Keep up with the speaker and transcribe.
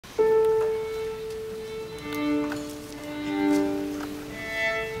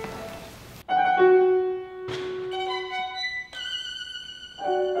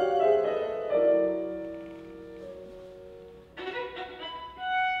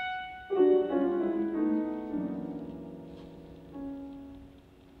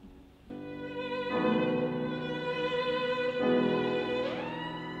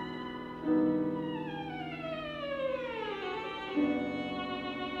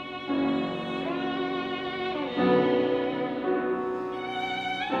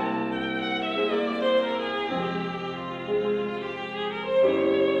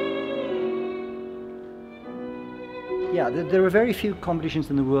Yeah, there are very few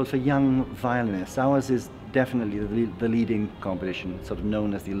competitions in the world for young violinists. Ours is definitely the leading competition, sort of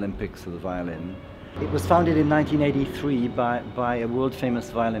known as the Olympics of the violin. It was founded in 1983 by a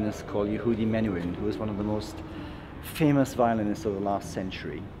world-famous violinist called Yehudi Menuhin, who was one of the most famous violinists of the last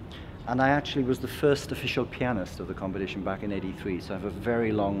century. And I actually was the first official pianist of the competition back in '83, so I have a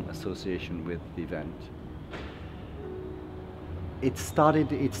very long association with the event. It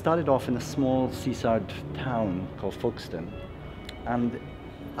started off in a small seaside town called Folkestone, and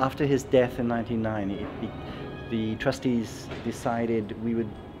after his death in 1990, the trustees decided we would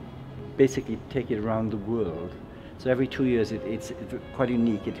basically take it around the world. So every 2 years it's quite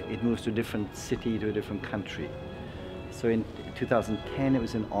unique. It moves to a different city, to a different country. So in 2010 it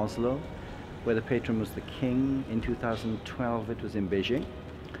was in Oslo, where the patron was the king. In 2012 it was in Beijing.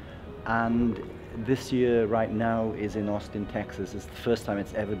 And this year, right now, is in Austin, Texas. It's the first time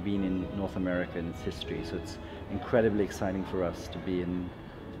it's ever been in North America in its history. So it's incredibly exciting for us to be in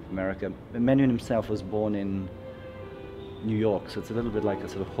America. Menuhin himself was born in New York, so it's a little bit like a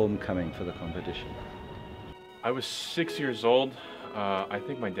sort of homecoming for the competition. I was 6 years old. I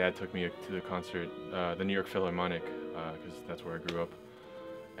think my dad took me to the concert, the New York Philharmonic, because that's where I grew up.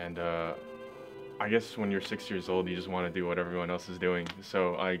 And I guess when you're 6 years old, you just want to do what everyone else is doing.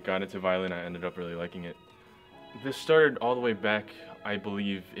 So I got into violin. I ended up really liking it. This started all the way back, I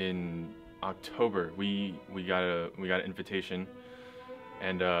believe, in October. We got an invitation.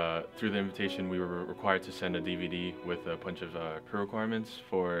 And through the invitation, we were required to send a DVD with a bunch of crew requirements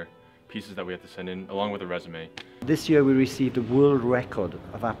for pieces that we had to send in, along with a resume. This year we received a world record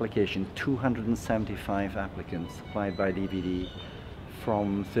of applications, 275 applicants applied by DVD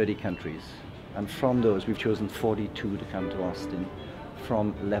from 30 countries. And from those, we've chosen 42 to come to Austin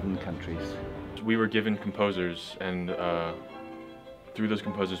from 11 countries. We were given composers, and through those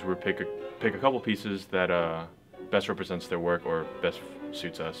composers, we would pick a couple pieces that best represents their work or best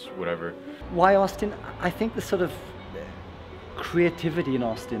suits us, whatever. Why Austin? I think the sort of creativity in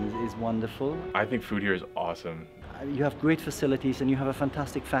Austin is wonderful. I think food here is awesome. You have great facilities and you have a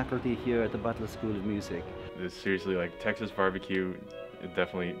fantastic faculty here at the Butler School of Music. It's seriously, like, Texas barbecue, it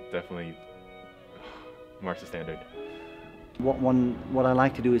definitely marks the standard. What I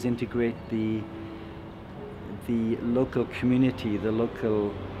like to do is integrate the local community, the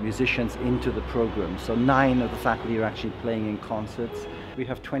local musicians into the program. So 9 of the faculty are actually playing in concerts. We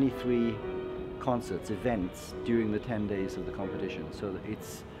have 23 concerts, events, during the 10 days of the competition. So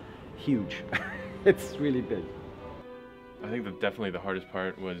it's huge. It's really big. I think that definitely the hardest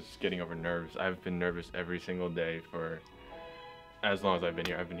part was getting over nerves. I've been nervous every single day for as long as I've been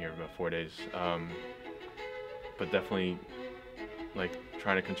here. I've been here about 4 days. But definitely, like,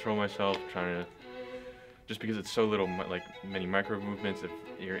 trying to control myself, just because it's so little, like, many micro movements, if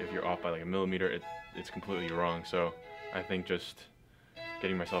you're off by like a millimeter, it's completely wrong. So I think just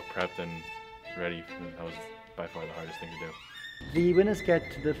getting myself prepped and ready, that was by far the hardest thing to do. The winners get,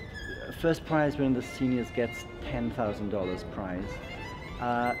 the first prize winner, the seniors, gets $10,000 prize.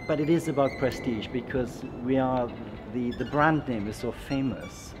 But it is about prestige because the brand name is so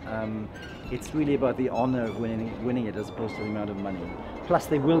famous. It's really about the honor of winning it as opposed to the amount of money. Plus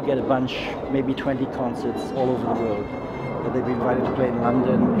they will get a bunch, maybe 20 concerts all over the world. But they've been invited to play in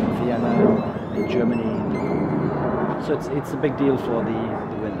London, in Vienna, in Germany. So it's a big deal for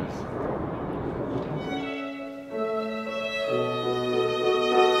the